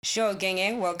Sure,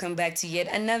 gang, welcome back to yet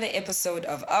another episode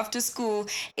of After School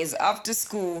is After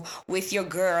School with your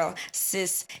girl,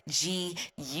 Sis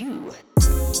GU.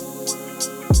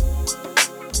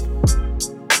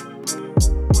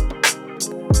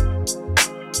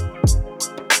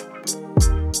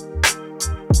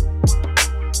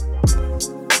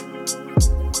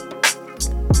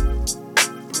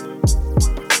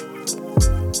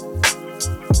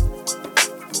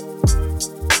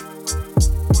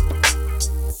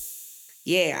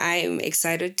 Yeah, I'm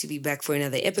excited to be back for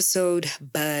another episode,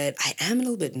 but I am a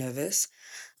little bit nervous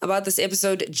about this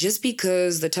episode just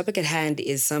because the topic at hand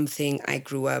is something I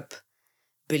grew up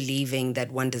believing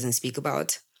that one doesn't speak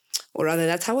about. Or rather,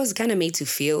 that's how I was kind of made to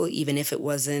feel, even if it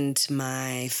wasn't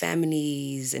my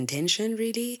family's intention,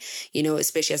 really.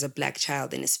 Especially as a Black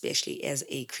child and especially as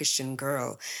a Christian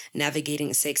girl,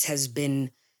 navigating sex has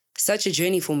been such a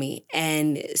journey for me.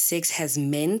 And sex has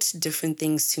meant different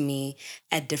things to me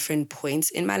at different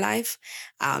points in my life.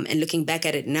 And looking back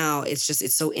at it now,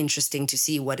 it's so interesting to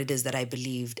see what it is that I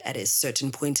believed at a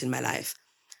certain point in my life,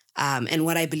 and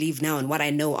what I believe now and what I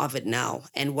know of it now.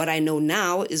 And what I know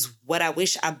now is what I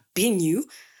wish I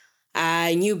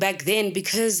knew back then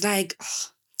because, like,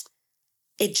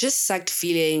 it just sucked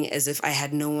feeling as if I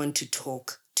had no one to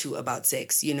talk to about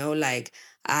sex, Like,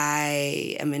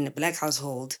 I am in a Black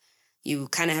household. You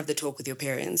kind of have the talk with your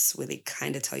parents where they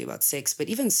kind of tell you about sex. But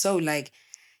even so, like,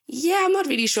 yeah, I'm not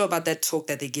really sure about that talk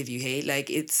that they give you, hey? Like,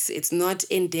 it's not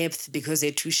in depth because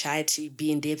they're too shy to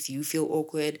be in depth. You feel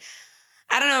awkward.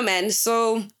 I don't know, man.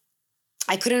 So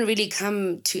I couldn't really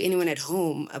come to anyone at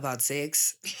home about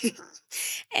sex.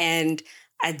 And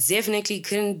I definitely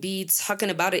couldn't be talking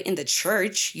about it in the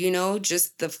church,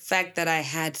 just the fact that I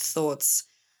had thoughts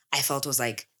I felt was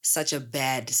like such a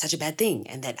bad thing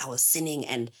and that I was sinning.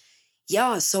 And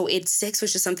yeah, so sex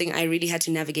was just something I really had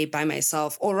to navigate by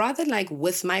myself, or rather like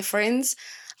with my friends.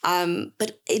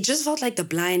 But it just felt like the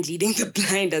blind leading the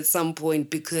blind at some point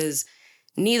because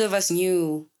neither of us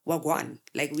knew what won.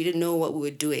 Like, we didn't know what we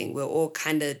were doing. We are all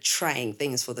kind of trying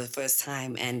things for the first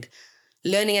time and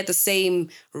learning at the same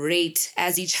rate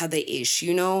as each other ish,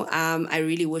 I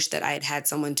really wish that I had had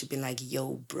someone to be like,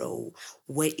 yo, bro,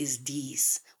 what is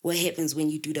this? What happens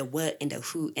when you do the what and the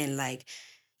who? And like,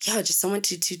 yeah, just someone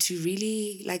to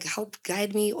really like help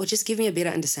guide me or just give me a better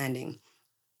understanding.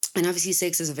 And obviously,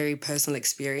 sex is a very personal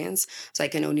experience, so I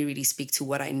can only really speak to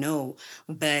what I know.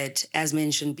 But as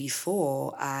mentioned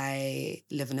before, I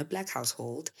live in a Black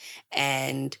household.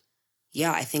 And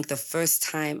yeah, I think the first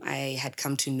time I had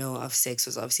come to know of sex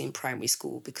was obviously in primary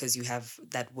school because you have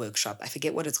that workshop. I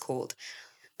forget what it's called,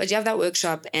 but you have that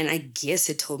workshop, and I guess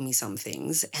it told me some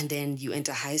things. And then you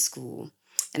enter high school,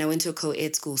 and I went to a co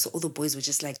ed school, so all the boys were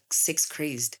just like sex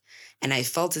crazed. And I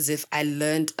felt as if I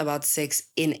learned about sex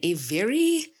in a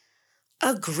very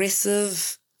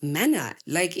aggressive manner.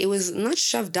 Like, it was not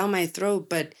shoved down my throat,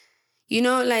 but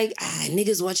like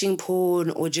niggas watching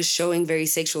porn or just showing very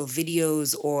sexual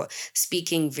videos or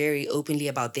speaking very openly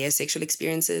about their sexual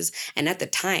experiences. And at the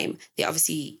time, they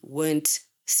obviously weren't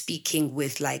speaking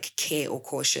with like care or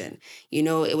caution.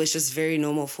 It was just very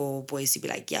normal for boys to be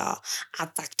like, yeah, I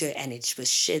fucked her and it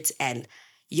was shit. And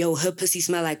yo, her pussy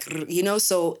smell like,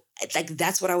 so like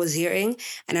that's what I was hearing.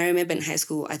 And I remember in high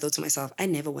school, I thought to myself, I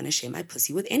never want to share my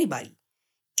pussy with anybody.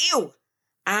 Ew.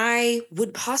 I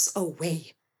would pass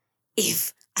away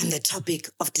if I'm the topic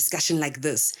of discussion like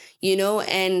this,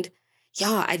 and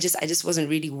yeah, I just wasn't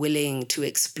really willing to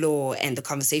explore, and the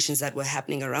conversations that were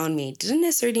happening around me didn't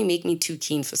necessarily make me too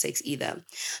keen for sex either.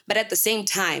 But at the same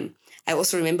time, I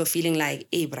also remember feeling like,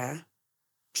 hey, bruh,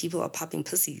 people are popping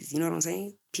pussies, you know what I'm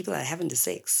saying? People are having the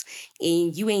sex,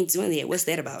 and you ain't doing it. What's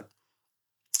that about?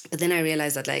 But then I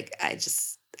realized that, like,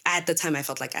 at the time, I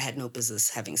felt like I had no business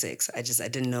having sex. I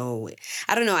didn't know.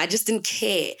 I don't know. I just didn't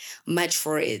care much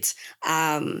for it.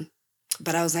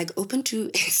 But I was like open to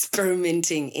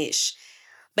experimenting ish.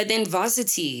 But then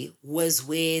varsity was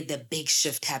where the big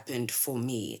shift happened for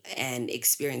me and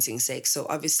experiencing sex. So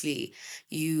obviously,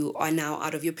 you are now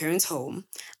out of your parents' home.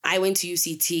 I went to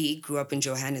UCT, grew up in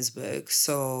Johannesburg.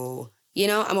 So,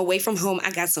 I'm away from home.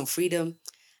 I got some freedom.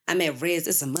 I'm at Reds.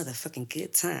 It's a motherfucking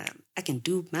good time. I can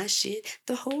do my shit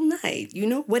the whole night,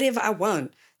 whatever I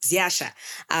want. Ziasha.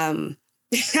 Um,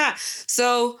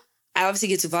 so I obviously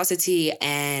get to varsity,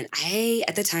 and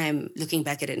at the time, looking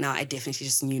back at it now, I definitely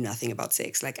just knew nothing about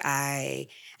sex. Like, I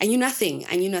knew nothing.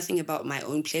 I knew nothing about my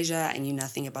own pleasure. I knew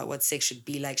nothing about what sex should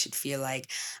be like, should feel like.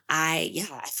 I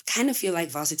kind of feel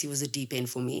like varsity was a deep end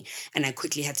for me, and I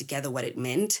quickly had to gather what it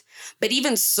meant. But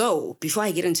even so, before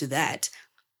I get into that,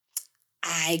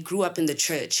 I grew up in the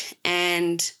church,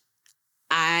 and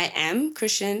I am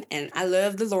Christian and I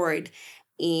love the Lord.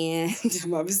 and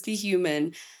I'm obviously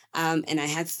human. And I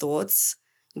had thoughts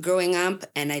growing up,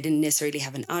 and I didn't necessarily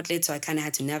have an outlet, so I kind of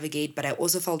had to navigate. But I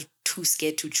also felt too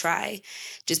scared to try,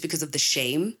 just because of the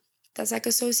shame that's like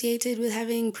associated with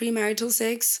having premarital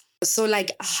sex. So like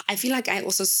I feel like I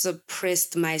also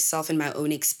suppressed myself in my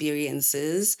own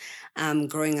experiences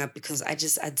growing up, because I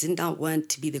did not want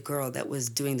to be the girl that was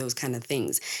doing those kind of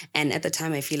things. And at the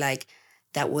time I feel like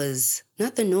that was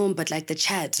not the norm, but like the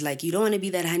chat. Like, you don't want to be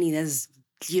that honey that's,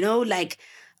 like,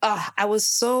 I was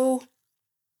so,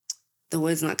 the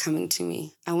word's not coming to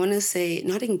me. I want to say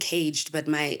not encaged, but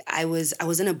I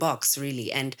was in a box,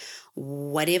 really, and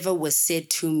whatever was said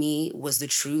to me was the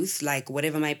truth. Like,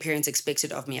 whatever my parents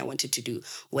expected of me, I wanted to do.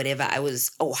 Whatever I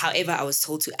was, or however I was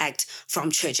told to act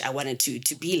from church, I wanted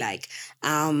to be like.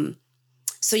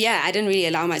 So yeah, I didn't really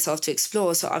allow myself to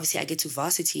explore. So obviously I get to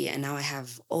varsity and now I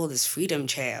have all this freedom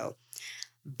trail.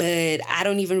 But I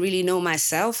don't even really know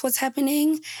myself what's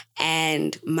happening.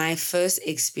 And my first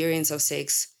experience of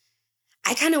sex,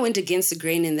 I kind of went against the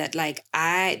grain in that, like,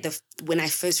 when I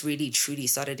first really truly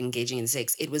started engaging in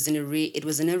sex, it was in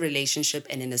a relationship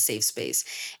and in a safe space,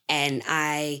 and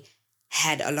I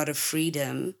had a lot of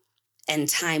freedom and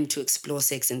time to explore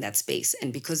sex in that space.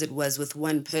 And because it was with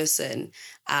one person,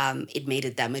 it made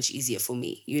it that much easier for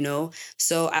me, you know.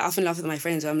 So I often laugh with my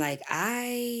friends where I'm like,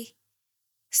 I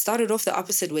started off the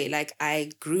opposite way. Like,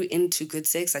 I grew into good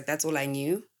sex, like that's all I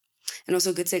knew. And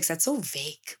also good sex, that's so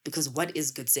vague, because what is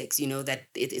good sex? You know, that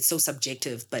it's so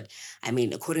subjective. But I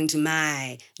mean, according to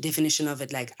my definition of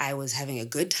it, like, I was having a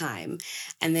good time.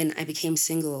 And then I became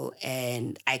single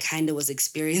and I kind of was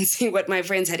experiencing what my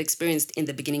friends had experienced in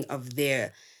the beginning of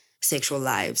their sexual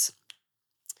lives.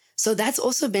 So that's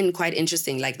also been quite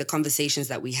interesting, like the conversations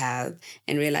that we have,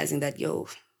 and realizing that, yo,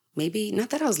 maybe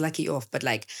not that I was lucky off, but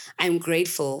like, I'm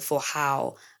grateful for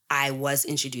how I was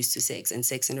introduced to sex and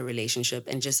sex in a relationship,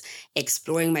 and just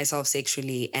exploring myself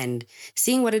sexually and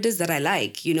seeing what it is that I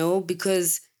like,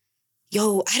 because,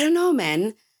 yo, I don't know,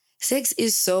 man. Sex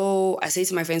is so, I say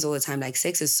to my friends all the time, like,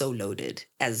 sex is so loaded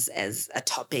as a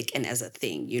topic and as a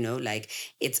thing, like,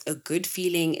 it's a good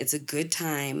feeling, it's a good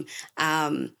time.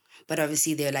 But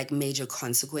obviously there are like major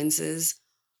consequences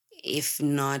if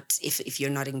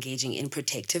you're not engaging in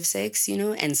protective sex,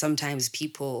 and sometimes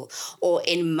people, or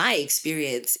in my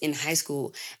experience in high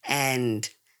school and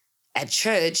at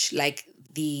church, like,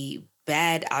 the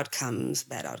bad outcomes,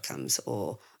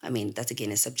 or I mean, that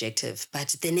again is subjective, but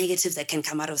the negatives that can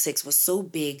come out of sex was so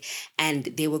big, and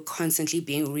they were constantly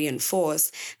being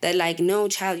reinforced, that, like, no,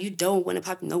 child, you don't want to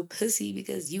pop no pussy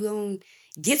because you gon'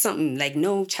 get something. Like,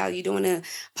 no, child, you don't want to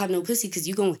pop no pussy because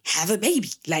you gonna have a baby.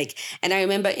 Like, and I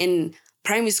remember in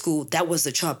primary school, that was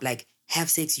the chop. Like, have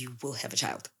sex, you will have a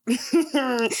child.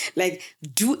 Like,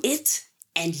 do it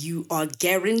and you are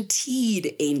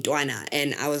guaranteed a ndwana.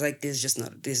 And I was like,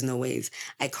 there's no ways.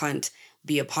 I can't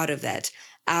be a part of that.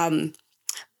 But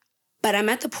I'm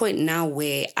at the point now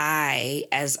where I,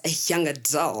 as a young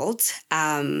adult,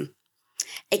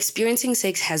 experiencing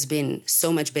sex has been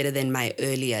so much better than my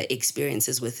earlier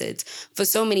experiences with it, for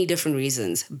so many different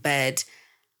reasons. But,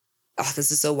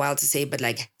 this is so wild to say, but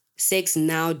like, sex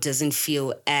now doesn't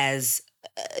feel as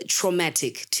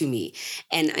traumatic to me.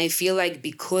 And I feel like,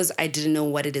 because I didn't know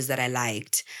what it is that I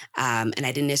liked, and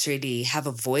I didn't necessarily have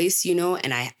a voice,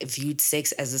 and I viewed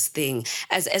sex as this thing,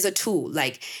 as a tool.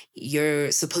 Like,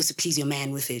 you're supposed to please your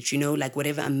man with it, like,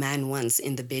 whatever a man wants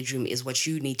in the bedroom is what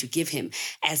you need to give him.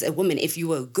 As a woman, if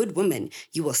you are a good woman,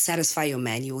 you will satisfy your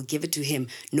man, you will give it to him,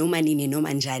 no manini, no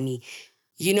manjani,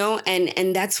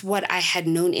 and that's what I had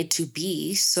known it to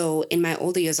be. So in my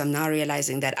older years, I'm now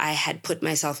realizing that I had put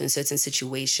myself in certain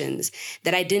situations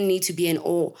that I didn't need to be in,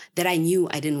 or that I knew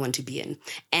I didn't want to be in.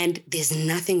 And there's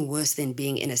nothing worse than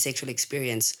being in a sexual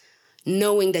experience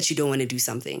knowing that you don't want to do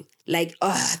something. Like,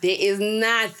 there is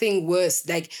nothing worse.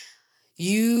 Like,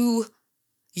 you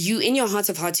in your heart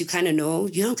of hearts, you kind of know,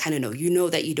 you don't kind of know,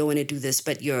 that you don't want to do this,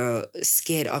 but you're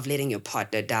scared of letting your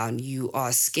partner down. You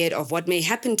are scared of what may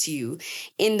happen to you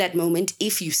in that moment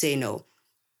if you say no.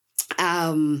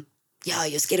 Yeah,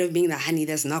 you're scared of being the honey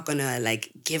that's not gonna,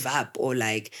 like, give up, or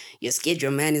like, you're scared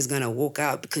your man is gonna walk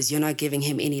out because you're not giving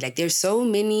him any. Like, there's so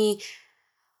many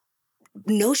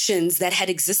notions that had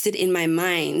existed in my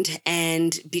mind.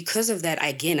 And because of that,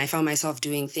 again, I found myself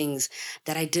doing things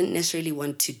that I didn't necessarily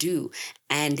want to do.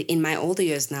 And in my older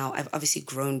years now, I've obviously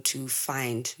grown to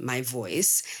find my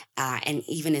voice, and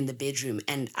even in the bedroom.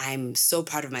 And I'm so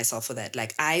proud of myself for that.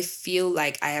 Like, I feel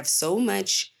like I have so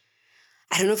much,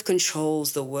 I don't know if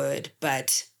control's the word,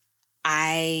 but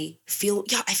I feel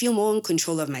more in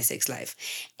control of my sex life.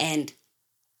 And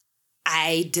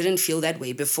I didn't feel that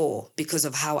way before because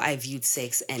of how I viewed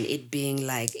sex and it being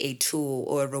like a tool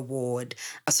or a reward.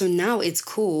 So now it's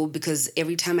cool because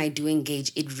every time I do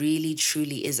engage, it really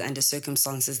truly is under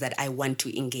circumstances that I want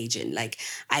to engage in. Like,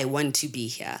 I want to be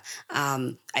here.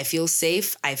 I feel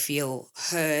safe. I feel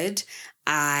heard.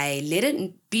 I let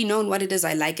it be known what it is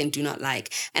I like and do not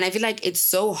like. And I feel like it's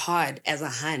so hard as a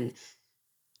hun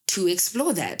to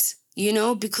explore that,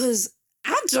 because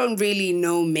I don't really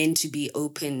know men to be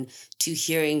open to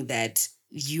hearing that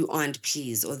you aren't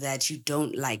pleased or that you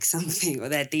don't like something or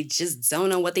that they just don't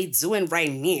know what they're doing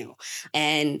right now.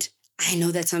 And I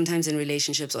know that sometimes in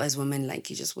relationships or as women,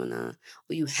 like you just wanna,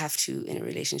 or you have to in a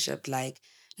relationship, like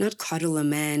not coddle a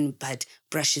man, but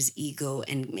brush his ego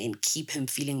and keep him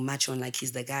feeling macho and like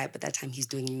he's the guy. But that time he's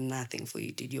doing nothing for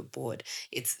you, dude. You're bored.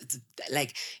 It's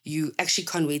like you actually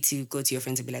can't wait to go to your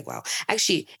friends and be like, wow.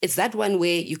 Actually, it's that one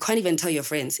where you can't even tell your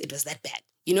friends it was that bad.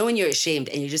 You know, when you're ashamed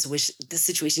and you just wish this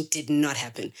situation did not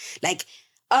happen. Like,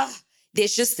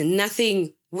 there's just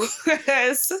nothing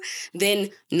worse than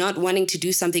not wanting to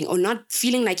do something or not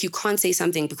feeling like you can't say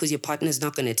something because your partner's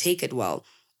not going to take it well.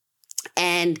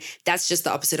 And that's just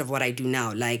the opposite of what I do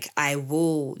now. Like, I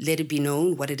will let it be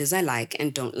known what it is I like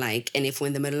and don't like. And if we're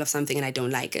in the middle of something and I don't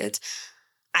like it,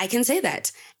 I can say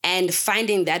that. And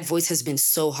finding that voice has been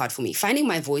so hard for me. Finding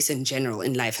my voice in general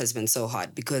in life has been so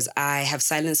hard because I have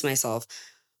silenced myself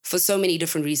for so many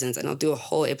different reasons. And I'll do a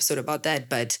whole episode about that.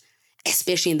 But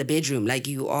especially in the bedroom, like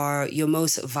you're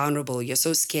most vulnerable. You're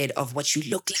so scared of what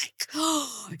you look like.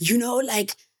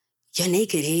 Like you're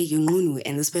naked, hey, you're nunu,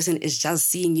 and this person is just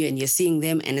seeing you and you're seeing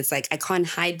them. And it's like, I can't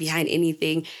hide behind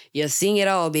anything. You're seeing it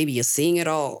all, baby. You're seeing it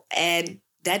all. And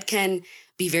that can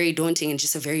be very daunting and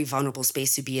just a very vulnerable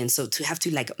space to be in. So to have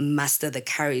to like muster the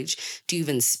courage to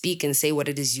even speak and say what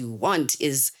it is you want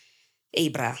is, hey,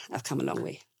 brah, I've come a long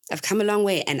way. I've come a long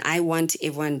way. And I want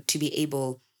everyone to be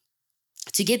able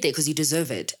to get there because you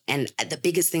deserve it. And the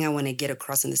biggest thing I want to get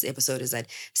across in this episode is that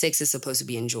sex is supposed to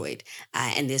be enjoyed.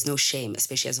 And there's no shame,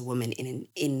 especially as a woman, in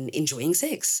enjoying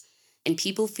sex. And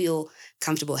people feel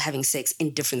comfortable having sex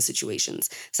in different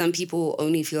situations. Some people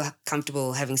only feel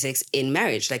comfortable having sex in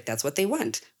marriage. Like, that's what they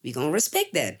want. We're going to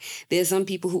respect that. There's some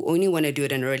people who only want to do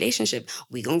it in a relationship.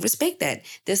 We're going to respect that.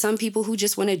 There's some people who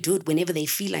just want to do it whenever they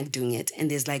feel like doing it.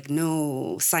 And there's like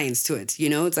no science to it.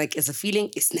 It's like, it's a feeling,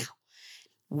 it's now.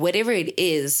 Whatever it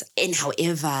is, and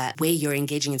however way you're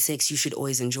engaging in sex, you should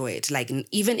always enjoy it. Like,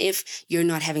 even if you're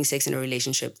not having sex in a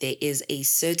relationship, there is a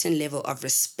certain level of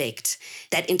respect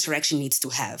that interaction needs to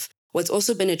have. What's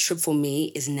also been a trip for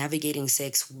me is navigating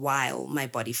sex while my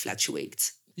body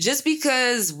fluctuates. Just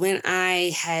because when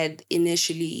I had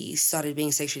initially started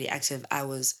being sexually active, I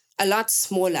was a lot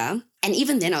smaller. And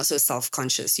even then, I was so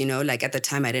self-conscious, like at the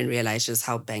time, I didn't realize just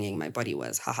how banging my body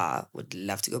was. Haha, would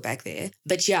love to go back there.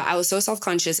 But yeah, I was so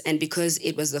self-conscious. And because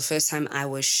it was the first time I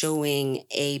was showing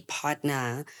a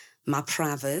partner my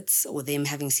privates or them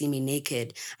having seen me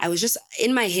naked, I was just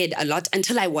in my head a lot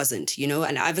until I wasn't,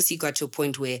 and I obviously got to a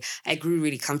point where I grew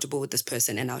really comfortable with this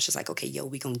person. And I was just like, okay, yo,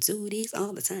 we gonna do this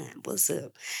all the time. What's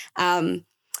up?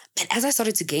 But as I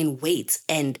started to gain weight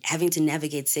and having to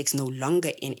navigate sex no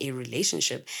longer in a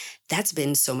relationship, that's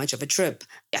been so much of a trip.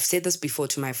 I've said this before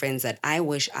to my friends that I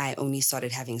wish I only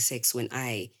started having sex when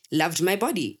I loved my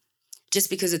body, just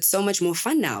because it's so much more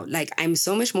fun now. Like, I'm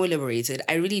so much more liberated.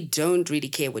 I really don't really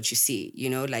care what you see,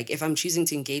 like if I'm choosing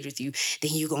to engage with you,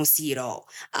 then you're going to see it all.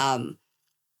 And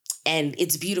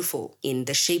it's beautiful in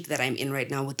the shape that I'm in right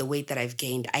now with the weight that I've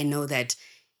gained. I know that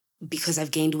because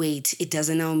I've gained weight, it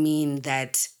doesn't now mean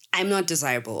that I'm not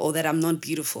desirable or that I'm not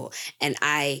beautiful. And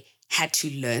I had to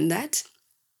learn that.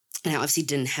 And I obviously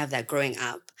didn't have that growing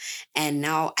up. And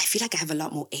now I feel like I have a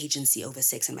lot more agency over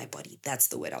sex in my body. That's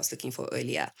the word I was looking for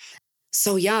earlier.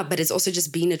 So yeah, but it's also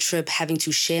just been a trip having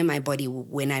to share my body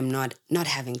when I'm not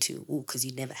having to, because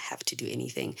you never have to do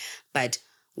anything, but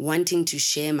wanting to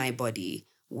share my body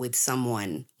with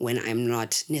someone when I'm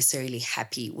not necessarily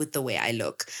happy with the way I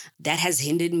look. That has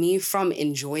hindered me from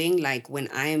enjoying, like when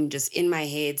I'm just in my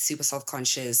head, super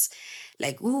self-conscious,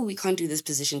 like, we can't do this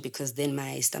position because then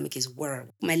my stomach is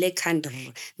my leg can't,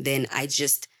 then I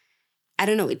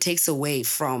don't know, it takes away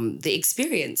from the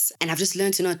experience. And I've just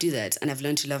learned to not do that. And I've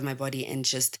learned to love my body and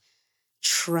just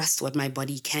trust what my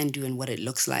body can do and what it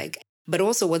looks like. But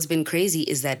also what's been crazy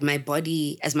is that my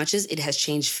body, as much as it has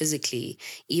changed physically,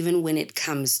 even when it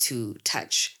comes to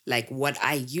touch, like what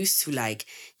I used to like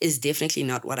is definitely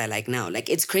not what I like now. Like,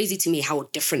 it's crazy to me how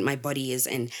different my body is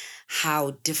and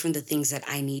how different the things that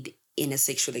I need in a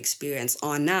sexual experience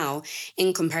are now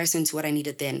in comparison to what I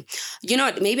needed then. You know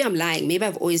what? Maybe I'm lying. Maybe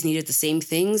I've always needed the same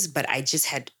things, but I just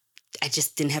had I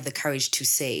just didn't have the courage to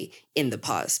say in the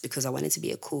past because I wanted to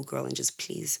be a cool girl and just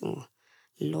please, oh,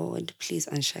 Lord, please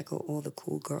unshackle all the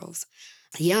cool girls.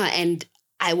 Yeah, and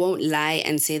I won't lie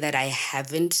and say that I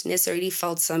haven't necessarily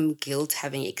felt some guilt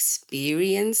having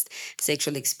experienced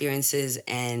sexual experiences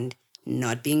and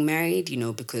not being married,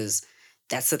 because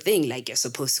that's the thing. Like, you're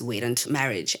supposed to wait until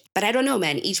marriage. But I don't know,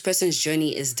 man. Each person's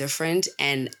journey is different.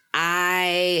 And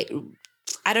I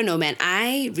don't know, man.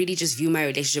 I really just view my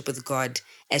relationship with God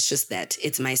as just that.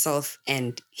 It's myself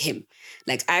and Him.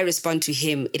 Like, I respond to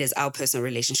Him. It is our personal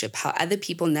relationship. How other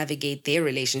people navigate their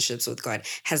relationships with God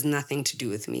has nothing to do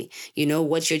with me.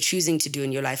 What you're choosing to do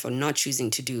in your life or not choosing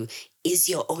to do is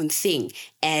your own thing.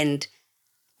 And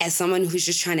as someone who's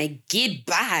just trying to get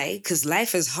by, because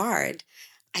life is hard,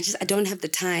 I don't have the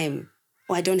time,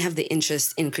 or I don't have the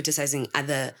interest in criticizing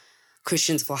other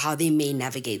Christians for how they may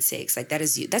navigate sex. Like,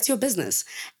 that's your business.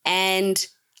 And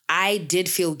I did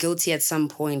feel guilty at some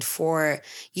point for,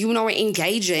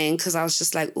 engaging, because I was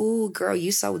just like, "Ooh, girl,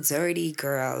 you so dirty,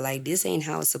 girl. Like, this ain't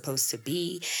how it's supposed to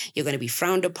be. You're going to be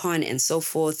frowned upon," and so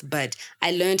forth. But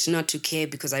I learned not to care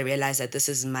because I realized that this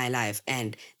is my life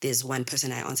and there's one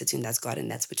person I answer to, and that's God, and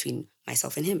that's between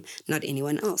myself and Him, not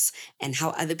anyone else. And how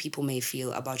other people may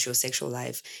feel about your sexual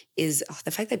life is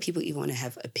the fact that people even want to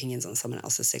have opinions on someone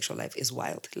else's sexual life is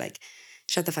wild. Like,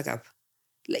 shut the fuck up.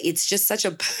 Like, it's just such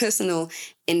a personal,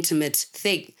 intimate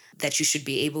thing that you should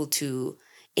be able to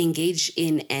engage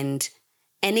in and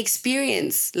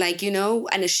experience, like,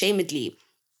 unashamedly.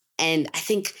 And I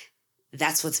think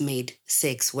that's what's made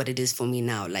sex what it is for me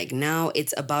now. Like, now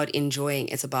it's about enjoying,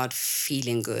 it's about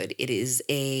feeling good. It's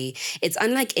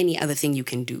unlike any other thing you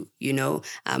can do.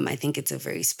 I think it's a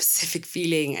very specific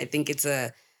feeling. I think it's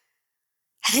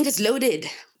loaded,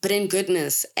 but in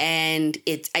goodness. And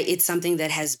it's something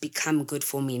that has become good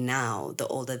for me now, the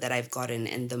older that I've gotten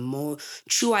and the more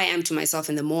true I am to myself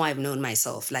and the more I've known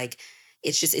myself. Like,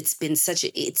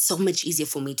 it's so much easier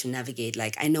for me to navigate.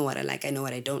 Like, I know what I like, I know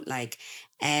what I don't like.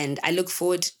 And I look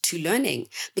forward to learning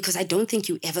because I don't think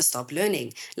you ever stop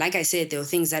learning. Like I said, there were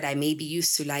things that I maybe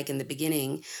used to like in the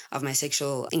beginning of my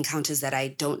sexual encounters that I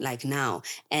don't like now.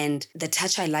 And the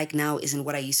touch I like now isn't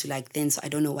what I used to like then. So I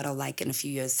don't know what I'll like in a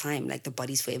few years' time. Like, the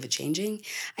body's forever changing,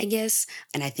 I guess.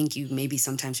 And I think you maybe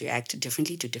sometimes react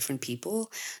differently to different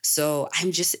people. So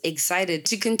I'm just excited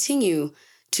to continue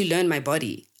to learn my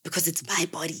body because it's my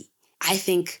body. I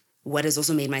think what has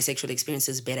also made my sexual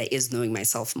experiences better is knowing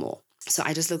myself more. So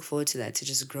I just look forward to that, to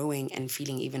just growing and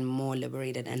feeling even more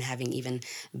liberated and having even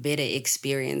better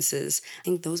experiences. I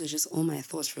think those are just all my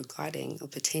thoughts regarding or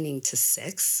pertaining to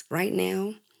sex right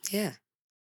now. Yeah.